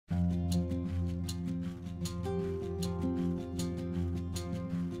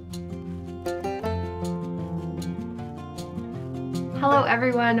Hello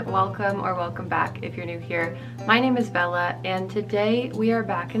everyone, welcome back if you're new here. My name is Bella and today we are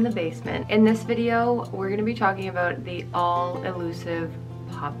back in the basement. In this video, we're going to be talking about the all-elusive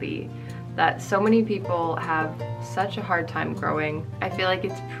poppy that so many people have such a hard time growing. I feel like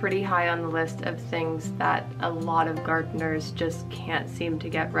it's pretty high on the list of things that a lot of gardeners just can't seem to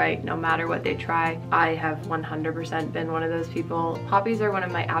get right no matter what they try. I have 100% been one of those people. Poppies are one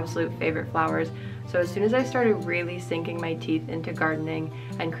of my absolute favorite flowers. So as soon as I started really sinking my teeth into gardening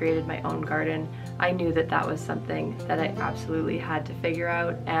and created my own garden, I knew that that was something that I absolutely had to figure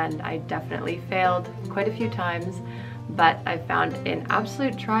out, and I definitely failed quite a few times, but I found an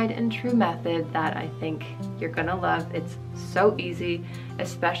absolute tried and true method that I think you're gonna love. It's so easy,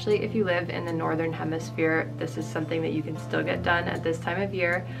 especially if you live in the northern hemisphere. This is something that you can still get done at this time of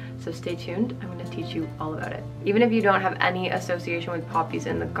year, so stay tuned. I'm gonna teach you all about it. Even if you don't have any association with poppies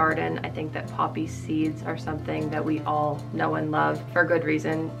in the garden, I think that poppy seeds are something that we all know and love for good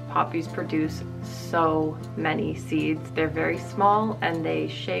reason. Poppies produce so many seeds. They're very small and they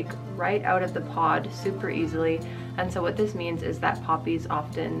shake right out of the pod super easily. And so what this means is that poppies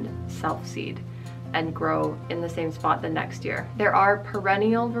often self-seed and grow in the same spot the next year. There are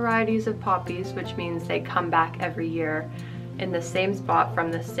perennial varieties of poppies, which means they come back every year in the same spot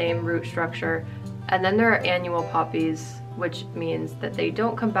from the same root structure. And then there are annual poppies, which means that they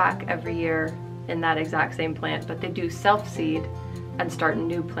don't come back every year in that exact same plant, but they do self-seed and start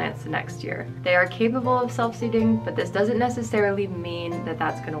new plants the next year. They are capable of self-seeding, but this doesn't necessarily mean that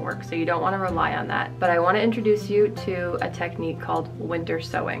that's gonna work, so you don't wanna rely on that. But I wanna introduce you to a technique called winter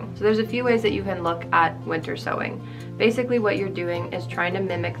sowing. So there's a few ways that you can look at winter sowing. Basically what you're doing is trying to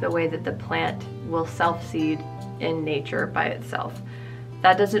mimic the way that the plant will self-seed in nature by itself.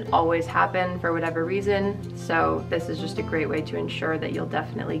 That doesn't always happen for whatever reason, so this is just a great way to ensure that you'll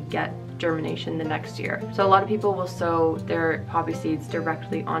definitely get germination the next year. So a lot of people will sow their poppy seeds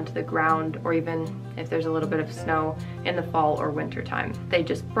directly onto the ground, or even if there's a little bit of snow in the fall or winter time. They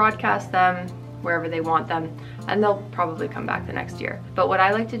just broadcast them wherever they want them, and they'll probably come back the next year. But what I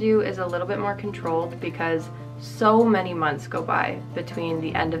like to do is a little bit more controlled, because so many months go by between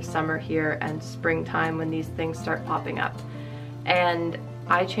the end of summer here and springtime when these things start popping up. And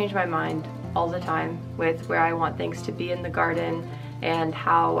I change my mind all the time with where I want things to be in the garden and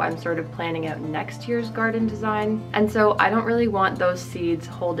how I'm sort of planning out next year's garden design. And so I don't really want those seeds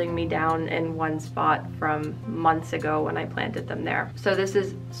holding me down in one spot from months ago when I planted them there. So this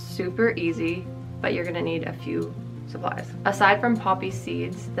is super easy, but you're gonna need a few supplies. Aside from poppy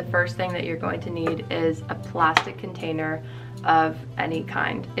seeds, the first thing that you're going to need is a plastic container of any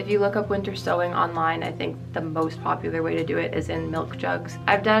kind. If you look up winter sowing online, I think the most popular way to do it is in milk jugs.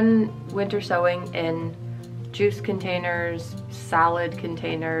 I've done winter sowing in juice containers, salad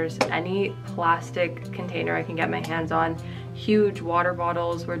containers, any plastic container I can get my hands on. Huge water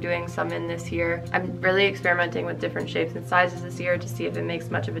bottles, we're doing some in this year. I'm really experimenting with different shapes and sizes this year to see if it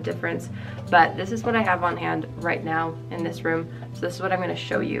makes much of a difference, but this is what I have on hand right now in this room. So this is what I'm gonna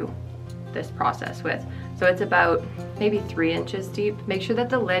show you this process with. So it's about maybe 3 inches deep. Make sure that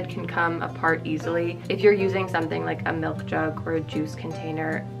the lid can come apart easily. If you're using something like a milk jug or a juice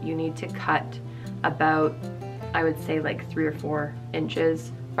container, you need to cut about, I would say, like 3 or 4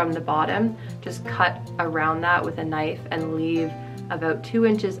 inches from the bottom. Just cut around that with a knife and leave about 2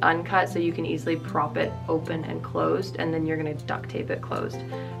 inches uncut so you can easily prop it open and closed, and then you're gonna duct tape it closed.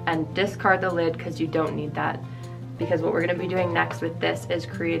 And discard the lid because you don't need that, because what we're gonna be doing next with this is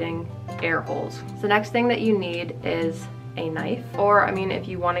creating air holes. So the next thing that you need is a knife, or I mean, if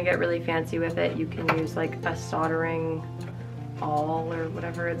you wanna get really fancy with it, you can use like a soldering awl or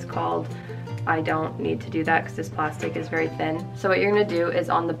whatever it's called. I don't need to do that because this plastic is very thin. So what you're gonna do is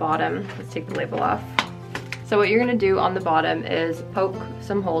on the bottom, let's take the label off. So what you're gonna do on the bottom is poke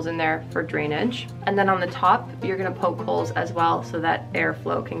some holes in there for drainage. And then on the top, you're gonna poke holes as well so that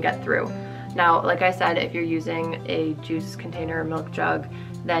airflow can get through. Now, like I said, if you're using a juice container or milk jug,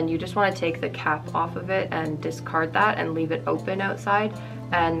 then you just wanna take the cap off of it and discard that and leave it open outside.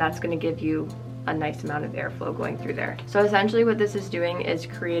 And that's gonna give you a nice amount of airflow going through there. So essentially what this is doing is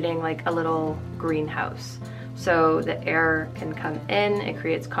creating like a little greenhouse. So the air can come in, it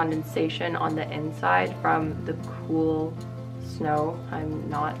creates condensation on the inside from the cool snow. I'm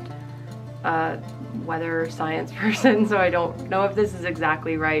not a weather science person, so I don't know if this is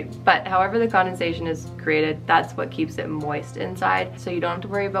exactly right, but however the condensation is created, that's what keeps it moist inside. So you don't have to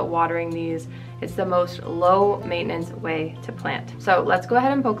worry about watering these. It's the most low maintenance way to plant. So let's go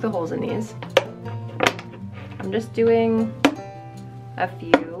ahead and poke the holes in these. I'm just doing a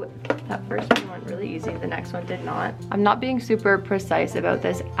few. That first one went really easy, the next one did not. I'm not being super precise about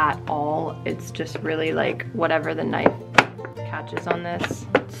this at all. It's just really like whatever the knife patches on this.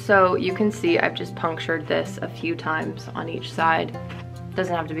 So you can see I've just punctured this a few times on each side.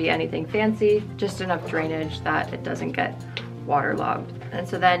 Doesn't have to be anything fancy, just enough drainage that it doesn't get waterlogged. And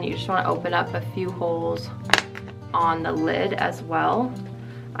so then you just want to open up a few holes on the lid as well.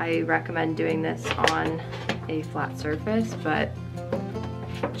 I recommend doing this on a flat surface, but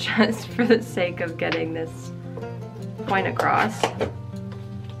just for the sake of getting this point across,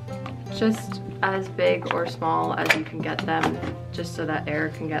 just as big or small as you can get them, just so that air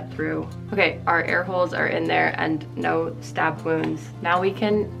can get through. Okay, our air holes are in there and no stab wounds. Now we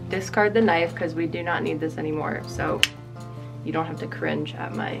can discard the knife because we do not need this anymore, so you don't have to cringe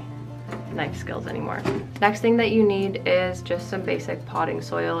at my knife skills anymore. Next thing that you need is just some basic potting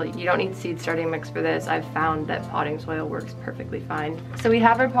soil. You don't need seed starting mix for this. I've found that potting soil works perfectly fine. So we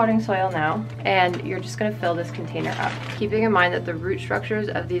have our potting soil now, and you're just gonna fill this container up. Keeping in mind that the root structures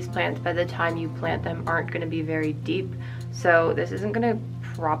of these plants by the time you plant them aren't gonna be very deep. So this isn't gonna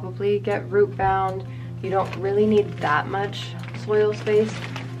probably get root bound. You don't really need that much soil space.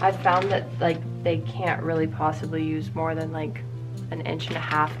 I've found that like they can't really possibly use more than like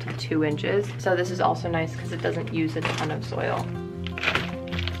 1.5 to 2 inches. So this is also nice because it doesn't use a ton of soil.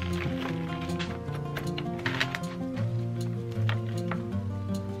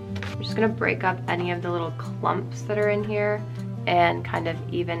 I'm just gonna break up any of the little clumps that are in here and kind of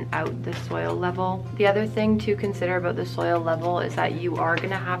even out the soil level. The other thing to consider about the soil level is that you are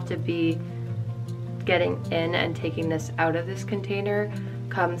gonna have to be getting in and taking this out of this container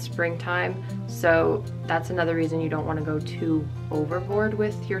come springtime. So that's another reason you don't want to go too overboard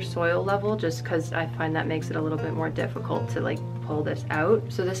with your soil level, just because I find that makes it a little bit more difficult to like pull this out.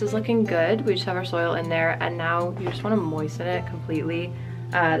 So this is looking good. We just have our soil in there, and now you just want to moisten it completely.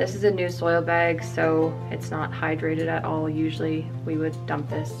 This is a new soil bag, so it's not hydrated at all. Usually we would dump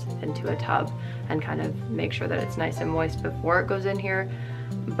this into a tub and kind of make sure that it's nice and moist before it goes in here,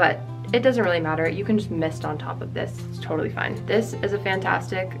 but it doesn't really matter. You can just mist on top of this. It's totally fine. This is a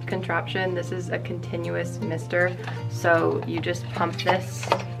fantastic contraption. This is a continuous mister. So you just pump this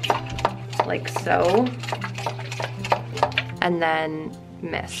like so, and then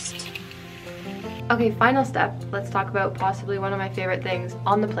mist. Okay, final step. Let's talk about possibly one of my favorite things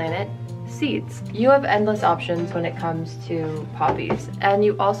on the planet, seeds. You have endless options when it comes to poppies, and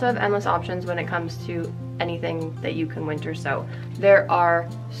you also have endless options when it comes to anything that you can winter sow. There are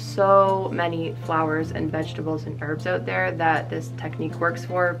so many flowers and vegetables and herbs out there that this technique works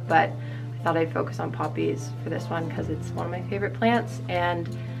for, but I thought I'd focus on poppies for this one because it's one of my favorite plants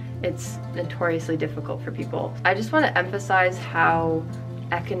and it's notoriously difficult for people. I just want to emphasize how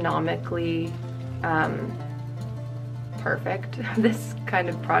economically perfect this kind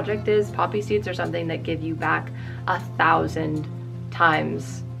of project is. Poppy seeds are something that give you back 1,000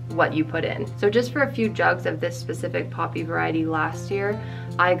 times what you put in. So just for a few jugs of this specific poppy variety last year,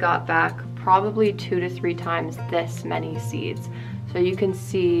 I got back probably 2 to 3 times this many seeds. So you can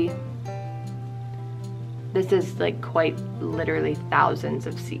see this is like quite literally thousands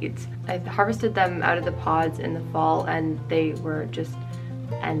of seeds. I harvested them out of the pods in the fall and they were just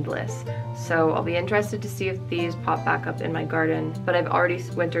endless. So I'll be interested to see if these pop back up in my garden, but I've already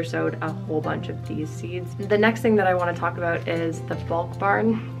winter sowed a whole bunch of these seeds. The next thing that I want to talk about is the bulk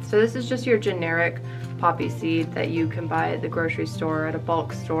barn. So this is just your generic poppy seed that you can buy at the grocery store, at a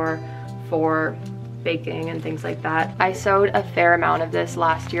bulk store for baking and things like that. I sowed a fair amount of this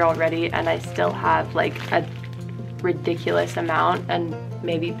last year already, and I still have like a ridiculous amount and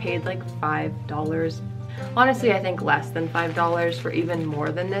maybe paid like $5. Honestly, I think less than $5 for even more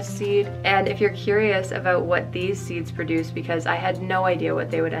than this seed. And if you're curious about what these seeds produce, because I had no idea what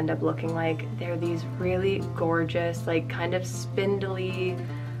they would end up looking like, they're these really gorgeous, like kind of spindly,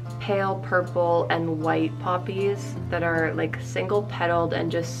 pale purple and white poppies that are like single petaled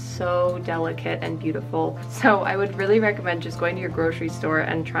and just so delicate and beautiful. So I would really recommend just going to your grocery store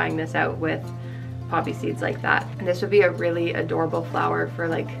and trying this out with poppy seeds like that. And this would be a really adorable flower for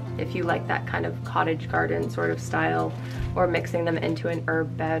like if you like that kind of cottage garden sort of style, or mixing them into an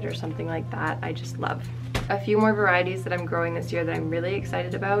herb bed or something like that. I just love. A few more varieties that I'm growing this year that I'm really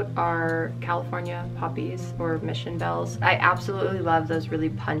excited about are California poppies, or mission bells. I absolutely love those really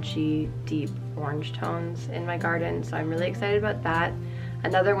punchy, deep orange tones in my garden, so I'm really excited about that.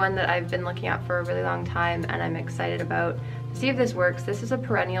 Another one that I've been looking at for a really long time and I'm excited about to see if this works. This is a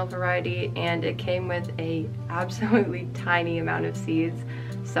perennial variety and it came with a absolutely tiny amount of seeds.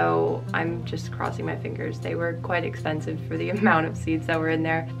 So I'm just crossing my fingers. They were quite expensive for the amount of seeds that were in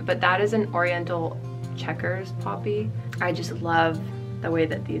there. But that is an Oriental checkers poppy. I just love the way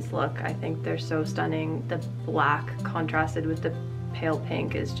that these look. I think they're so stunning. The black contrasted with the pale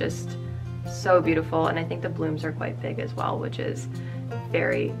pink is just so beautiful, and I think the blooms are quite big as well, which is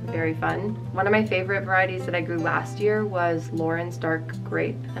very, very fun. One of my favorite varieties that I grew last year was Lauren's Dark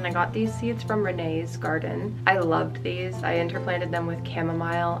Grape, and I got these seeds from Renee's garden. I loved these. I interplanted them with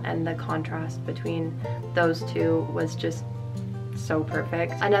chamomile, and the contrast between those two was just so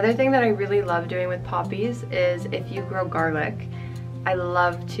perfect. Another thing that I really love doing with poppies is if you grow garlic, I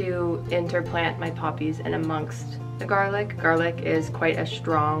love to interplant my poppies in amongst the garlic. Garlic is quite a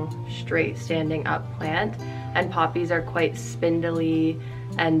strong, straight standing up plant, and poppies are quite spindly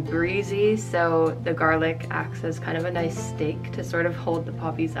and breezy, so the garlic acts as kind of a nice stake to sort of hold the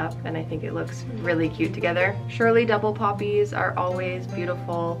poppies up, and I think it looks really cute together. Shirley double poppies are always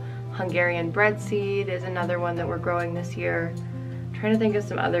beautiful. Hungarian bread seed is another one that we're growing this year. I'm trying to think of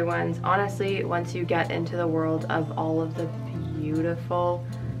some other ones. Honestly, once you get into the world of all of the beautiful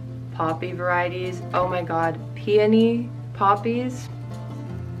poppy varieties, oh my god, peony poppies.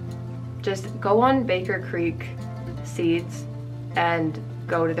 Just go on Baker Creek Seeds and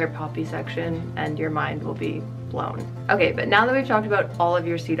go to their poppy section and your mind will be blown. Okay, but now that we've talked about all of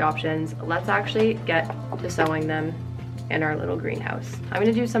your seed options, let's actually get to sowing them in our little greenhouse. I'm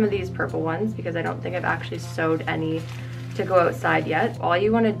gonna do some of these purple ones because I don't think I've actually sowed any to go outside yet. All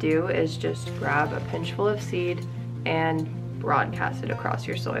you wanna do is just grab a pinchful of seed and broadcast it across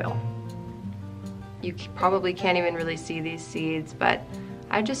your soil. You probably can't even really see these seeds, but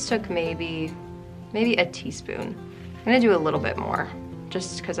I just took maybe a teaspoon. I'm gonna do a little bit more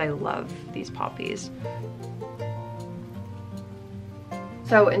just because I love these poppies.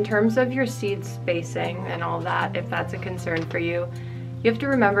 So in terms of your seed spacing and all that, if that's a concern for you, you have to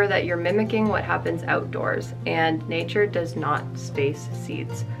remember that you're mimicking what happens outdoors, and nature does not space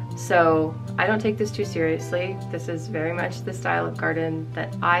seeds. So I don't take this too seriously. This is very much the style of garden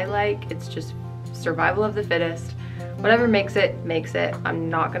that I like. It's just survival of the fittest. Whatever makes it, makes it. I'm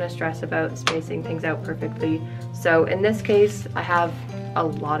not gonna stress about spacing things out perfectly. So in this case, I have a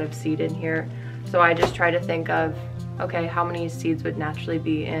lot of seed in here. So I just try to think of, okay, how many seeds would naturally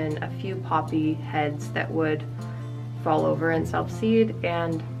be in a few poppy heads that would fall over and self-seed,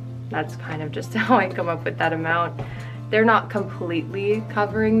 and that's kind of just how I come up with that amount. They're not completely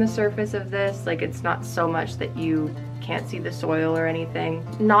covering the surface of this, like it's not so much that you can't see the soil or anything.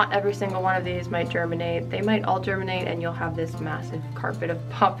 Not every single one of these might germinate. They might all germinate and you'll have this massive carpet of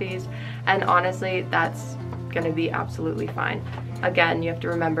poppies, and honestly, that's gonna be absolutely fine. Again, you have to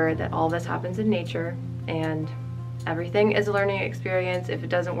remember that all this happens in nature and everything is a learning experience. If it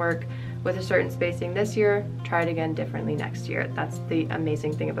doesn't work with a certain spacing this year, try it again differently next year. That's the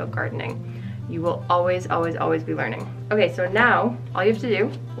amazing thing about gardening. You will always, always, always be learning. Okay, so now all you have to do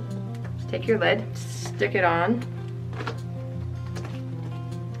is take your lid, stick it on.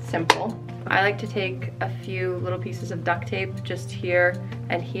 Simple. I like to take a few little pieces of duct tape just here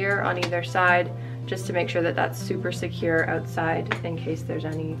and here on either side, just to make sure that that's super secure outside in case there's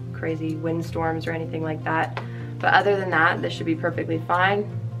any crazy windstorms or anything like that. But other than that, this should be perfectly fine.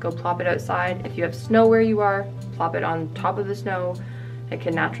 Go plop it outside. If you have snow where you are, plop it on top of the snow. It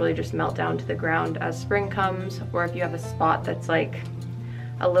can naturally just melt down to the ground as spring comes. Or if you have a spot that's like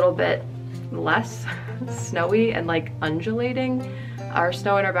a little bit less snowy and like undulating. Our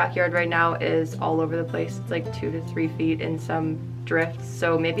snow in our backyard right now is all over the place. It's like 2 to 3 feet in some drifts.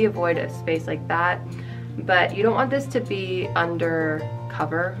 So maybe avoid a space like that. But you don't want this to be under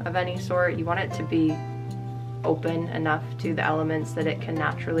cover of any sort. You want it to be open enough to the elements that it can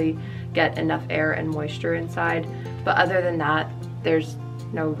naturally get enough air and moisture inside. But other than that, there's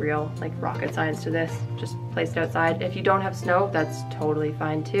no real like rocket science to this. Just place it outside. If you don't have snow, that's totally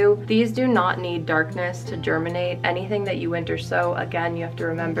fine too. These do not need darkness to germinate. Anything that you winter sow, again, you have to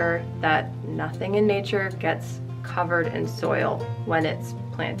remember that nothing in nature gets covered in soil when it's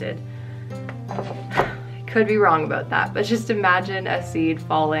planted. I could be wrong about that, but just imagine a seed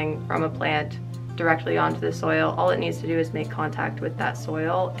falling from a plant directly onto the soil. All it needs to do is make contact with that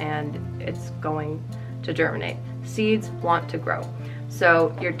soil and it's going to germinate. Seeds want to grow.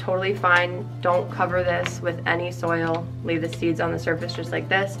 So you're totally fine. Don't cover this with any soil. Leave the seeds on the surface just like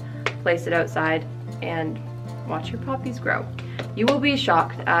this. Place it outside and watch your poppies grow. You will be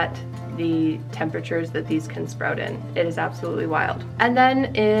shocked at the temperatures that these can sprout in. It is absolutely wild. And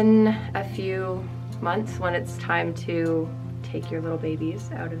then in a few months, when it's time to take your little babies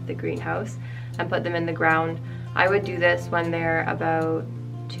out of the greenhouse and put them in the ground, I would do this when they're about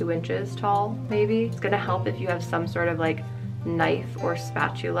 2 inches tall, maybe. It's gonna help if you have some sort of like knife or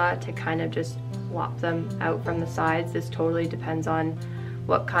spatula to kind of just lop them out from the sides. This totally depends on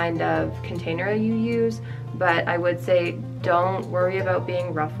what kind of container you use, but I would say don't worry about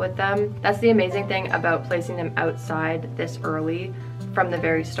being rough with them. That's the amazing thing about placing them outside this early from the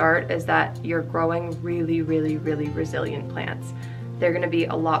very start, is that you're growing really, really, really resilient plants. They're gonna be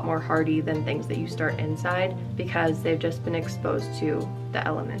a lot more hardy than things that you start inside because they've just been exposed to the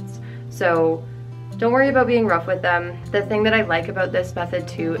elements. So don't worry about being rough with them. The thing that I like about this method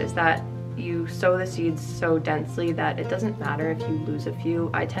too is that you sow the seeds so densely that it doesn't matter if you lose a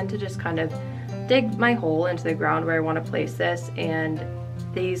few. I tend to just kind of dig my hole into the ground where I want to place this, and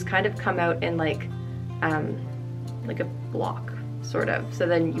these kind of come out in like a block sort of. So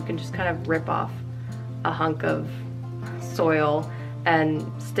then you can just kind of rip off a hunk of soil and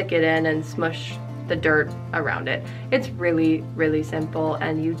stick it in and smush the dirt around it. It's really, really simple,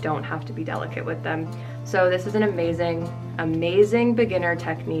 and you don't have to be delicate with them. So this is an amazing, amazing beginner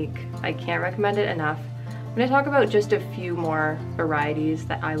technique. I can't recommend it enough. I'm going to talk about just a few more varieties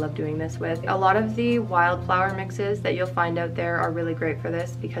that I love doing this with. A lot of the wildflower mixes that you'll find out there are really great for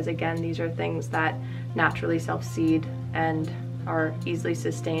this because, again, these are things that naturally self-seed and are easily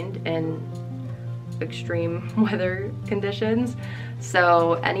sustained in extreme weather conditions.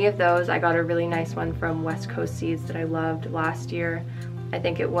 So any of those, I got a really nice one from West Coast Seeds that I loved last year. I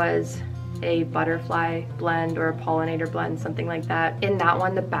think it was a butterfly blend or a pollinator blend, something like that. In that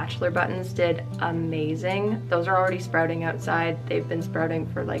one, the bachelor buttons did amazing. Those are already sprouting outside. They've been sprouting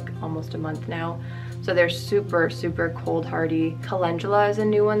for like almost a month now. So they're super, super cold hardy. Calendula is a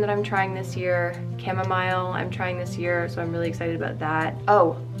new one that I'm trying this year. Chamomile I'm trying this year, so I'm really excited about that.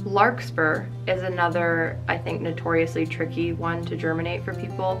 Oh, larkspur is another, I think, notoriously tricky one to germinate for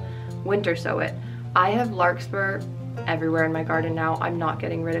people. Winter sow it. I have larkspur everywhere in my garden now. I'm not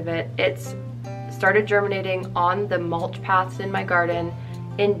getting rid of it. It's started germinating on the mulch paths in my garden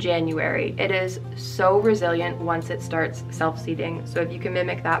in January. It is so resilient once it starts self-seeding. So if you can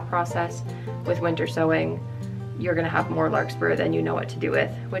mimic that process with winter sowing, you're gonna have more larkspur than you know what to do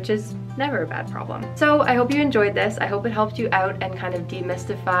with, which is never a bad problem. So I hope you enjoyed this. I hope it helped you out and kind of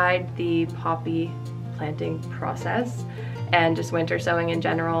demystified the poppy planting process and just winter sowing in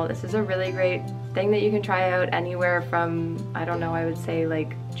general. This is a really great thing that you can try out anywhere from, I don't know, I would say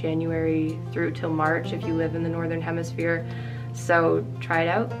like January through till March if you live in the Northern Hemisphere. So try it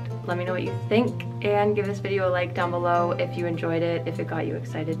out, let me know what you think, and give this video a like down below if you enjoyed it, if it got you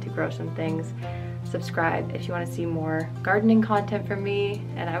excited to grow some things. Subscribe if you want to see more gardening content from me,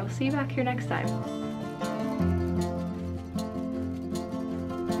 and I will see you back here next time.